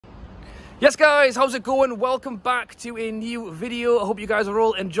Yes guys, how's it going? Welcome back to a new video. I hope you guys are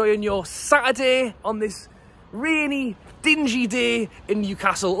all enjoying your Saturday on this rainy, dingy day in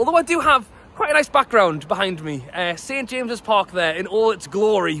Newcastle. Although I do have quite a nice background behind me. St James's Park there in all its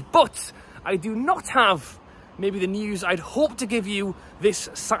glory. But I do not have maybe the news I'd hope to give you this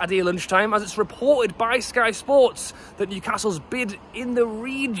Saturday lunchtime, as it's reported by Sky Sports that Newcastle's bid in the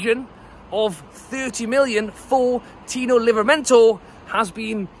region of 30 million for Tino Livramento has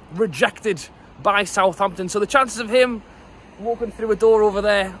been rejected by Southampton. So the chances of him walking through a door over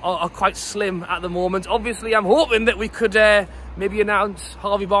there are quite slim at the moment. Obviously, I'm hoping that we could maybe announce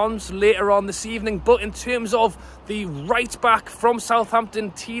Harvey Barnes later on this evening. But in terms of the right back from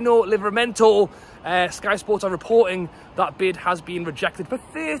Southampton, Tino Livramento, Sky Sports are reporting that bid has been rejected for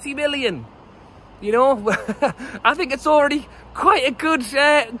 30 million. You know, I think it's already quite a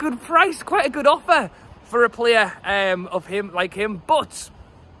good price, quite a good offer for a player like him. But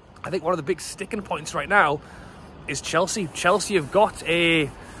I think one of the big sticking points right now is Chelsea. Chelsea have got a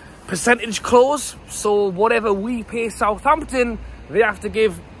percentage clause, so whatever we pay Southampton, they have to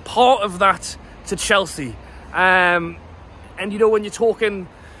give part of that to Chelsea. And you know, when you're talking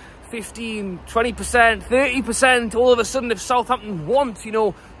 15, 20%, 30%, all of a sudden if Southampton want, you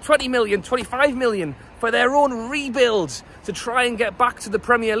know, 20 million, 25 million for their own rebuild to try and get back to the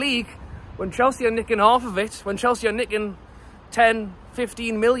Premier League, when Chelsea are nicking half of it, when Chelsea are nicking 10,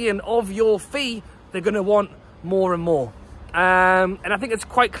 15 million of your fee, they're going to want more and more. And I think it's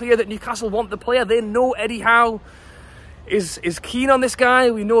quite clear that Newcastle want the player. They know Eddie Howe is keen on this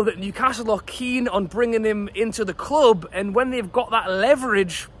guy. We know that Newcastle are keen on bringing him into the club, and when they've got that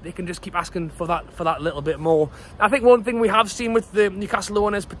leverage, they can just keep asking for that little bit more. I think one thing we have seen with the Newcastle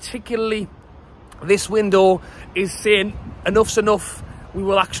owners, particularly this window, is saying enough's enough. We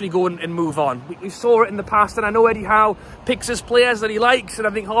will actually go and move on. We saw it in the past, and I know Eddie Howe picks his players that he likes, and I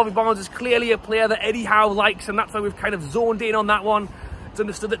think Harvey Barnes is clearly a player that Eddie Howe likes, and that's why we've kind of zoned in on that one. It's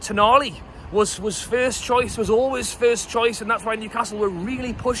understood that Tonali was first choice, was always first choice, and that's why Newcastle were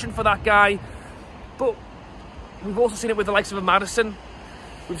really pushing for that guy. But we've also seen it with the likes of a Maddison.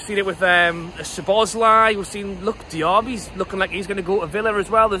 We've seen it with a Szoboszlai. We've seen, look, Diaby's looking like he's going to go to Villa as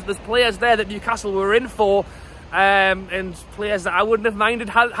well. There's players there that Newcastle were in for, and players that I wouldn't have minded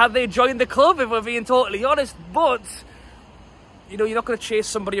had they joined the club, if we're being totally honest. But you know, you're not going to chase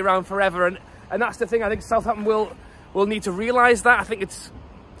somebody around forever, and that's the thing. I think Southampton will need to realise that. I think it's,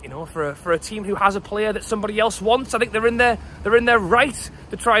 you know, for a team who has a player that somebody else wants, I think they're in their right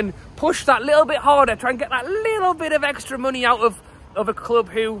to try and push that little bit harder, try and get that little bit of extra money out of a club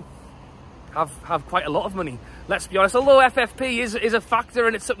who have quite a lot of money. Let's be honest, although FFP is a factor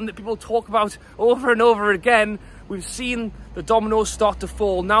and it's something that people talk about over and over again, we've seen the dominoes start to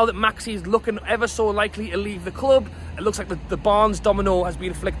fall. Now that Maxi's looking ever so likely to leave the club, it looks like the Barnes domino has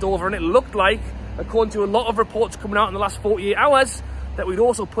been flicked over, and it looked like, according to a lot of reports coming out in the last 48 hours, that we'd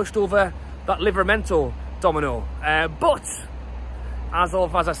also pushed over that Livramento domino. But as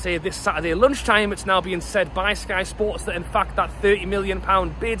I say, this Saturday lunchtime, it's now being said by Sky Sports that in fact that £30 million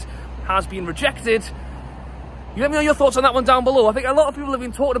bid has been rejected. You let me know your thoughts on that one down below. I think a lot of people have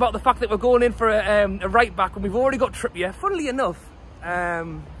been talking about the fact that we're going in for a right back when we've already got Trippier. Funnily enough,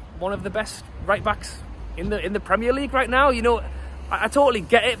 one of the best right backs in the Premier League right now. You know, I totally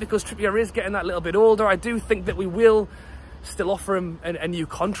get it because Trippier is getting that little bit older. I do think that we will still offer him a new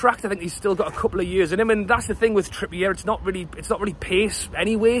contract. I think he's still got a couple of years in him, and that's the thing with Trippier. It's not really pace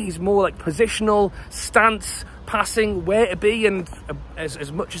anyway. He's more like positional, stance, passing, where to be, and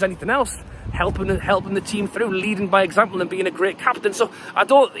as much as anything else, helping the team through, leading by example and being a great captain. So I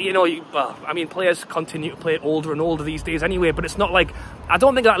don't, you know, well, I mean, players continue to play older and older these days anyway, but it's not like, I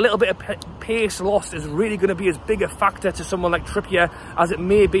don't think that little bit of pace lost is really going to be as big a factor to someone like Trippier as it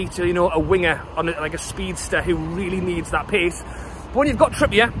may be to, you know, a winger on like a speedster who really needs that pace. But when you've got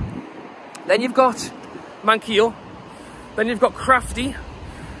Trippier, then you've got Manquillo, then you've got Crafty,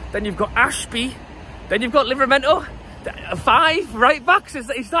 then you've got Ashby, then you've got Livramento. 5 right backs.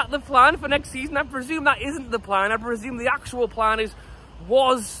 Is that the plan for next season? I presume that isn't the plan. I presume the actual plan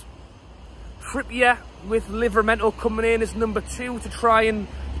was Trippier with Livramento coming in as number 2 to try and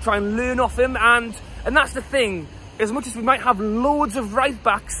learn off him. And that's the thing. As much as we might have loads of right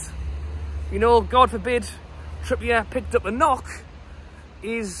backs, you know, God forbid Trippier picked up a knock,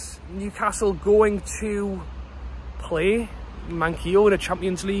 is Newcastle going to play Manquillo in a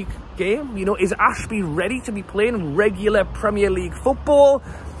Champions League game? You know, is Ashby ready to be playing regular Premier League football?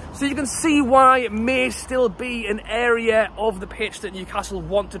 So you can see why it may still be an area of the pitch that Newcastle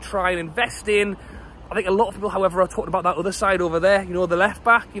want to try and invest in. I think a lot of people, however, are talking about that other side over there, you know, the left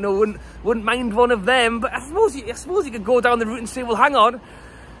back, you know, wouldn't mind one of them. But I suppose you could go down the route and say, well, hang on,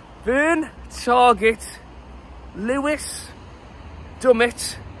 Byrne, Target, Lewis,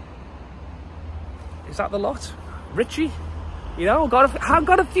 Dummett. Is that the lot? Richie? You know, I've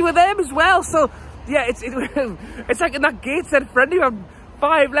got a few of them as well. So, yeah, it's like in that Gateshead friendly, we have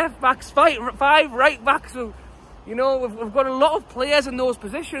 5 left backs, 5 right backs. So, you know, we've got a lot of players in those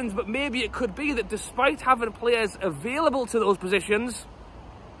positions, but maybe it could be that despite having players available to those positions,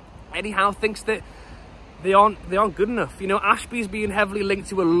 Eddie Howe thinks that they aren't good enough. You know, Ashby's being heavily linked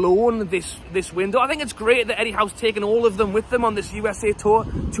to a loan this window. I think it's great that Eddie Howe's taken all of them with them on this USA tour.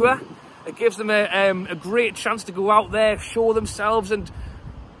 It gives them a great chance to go out there, show themselves. And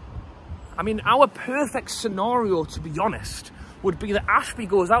I mean, our perfect scenario, to be honest, would be that Ashby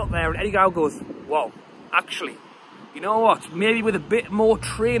goes out there and Eddie Howe goes, whoa, actually, you know what? Maybe with a bit more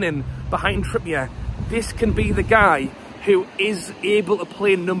training behind Trippier, this can be the guy who is able to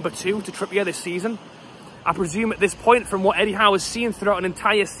play number 2 to Trippier this season. I presume at this point, from what Eddie Howe has seen throughout an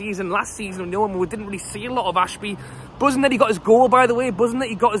entire season, last season, we didn't really see a lot of Ashby. Buzzing that he got his goal, by the way. Buzzing that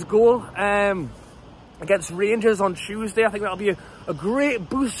he got his goal against Rangers on Tuesday. I think that'll be a great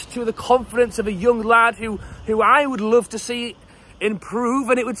boost to the confidence of a young lad who I would love to see improve,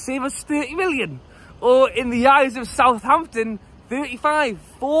 and it would save us 30 million. Or in the eyes of Southampton, 35,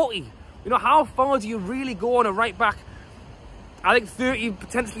 40. You know, how far do you really go on a right back? I think 30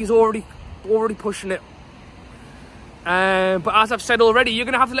 potentially is already pushing it. But as I've said already, you're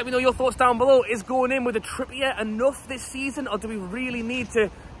going to have to let me know your thoughts down below. Is going in with a Trippier enough this season, or do we really need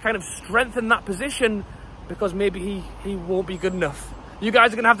to kind of strengthen that position because maybe he won't be good enough? You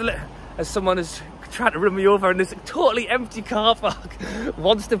guys are going to have to let, as someone is trying to run me over in this totally empty car park,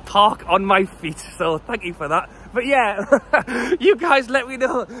 wants to park on my feet, so thank you for that. But yeah, you guys let me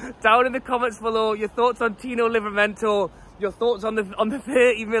know down in the comments below your thoughts on Tino Livramento, your thoughts on the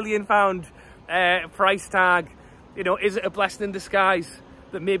 £30 million price tag. You know, is it a blessing in disguise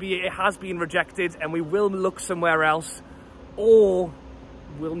that maybe it has been rejected and we will look somewhere else? Or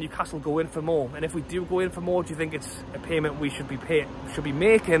will Newcastle go in for more? And if we do go in for more, do you think it's a payment we should be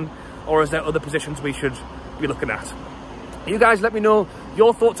making? Or is there other positions we should be looking at? You guys let me know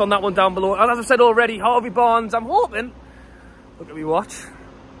your thoughts on that one down below. And as I said already, Harvey Barnes, I'm hoping, look at me watch,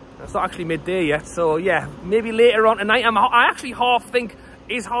 it's not actually midday yet, so yeah, maybe later on tonight. I actually half think,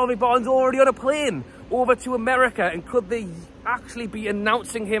 is Harvey Barnes already on a plane over to America, and could they actually be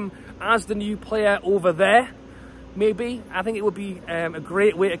announcing him as the new player over there? Maybe. I think it would be a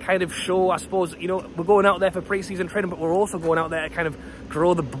great way to kind of show, I suppose, you know, we're going out there for pre-season training, but we're also going out there to kind of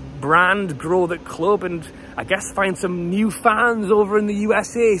grow the brand, grow the club, and I guess find some new fans over in the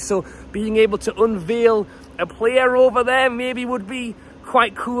USA. So being able to unveil a player over there maybe would be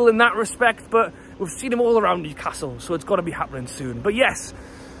quite cool in that respect, but we've seen him all around Newcastle, so it's got to be happening soon. But yes,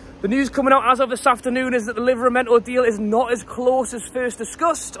 the news coming out as of this afternoon is that the Livramento deal is not as close as first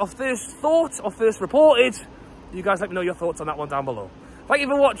discussed, or first thought, or first reported. You guys let me know your thoughts on that one down below. Thank you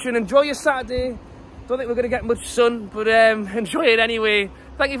for watching. Enjoy your Saturday. Don't think we're going to get much sun, but enjoy it anyway.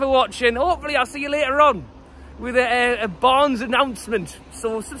 Thank you for watching. Hopefully I'll see you later on with a Barnes announcement.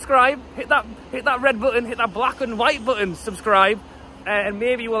 So subscribe, hit that red button, hit that black and white button, subscribe, and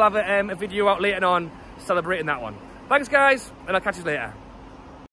maybe we'll have a video out later on celebrating that one. Thanks guys, and I'll catch you later.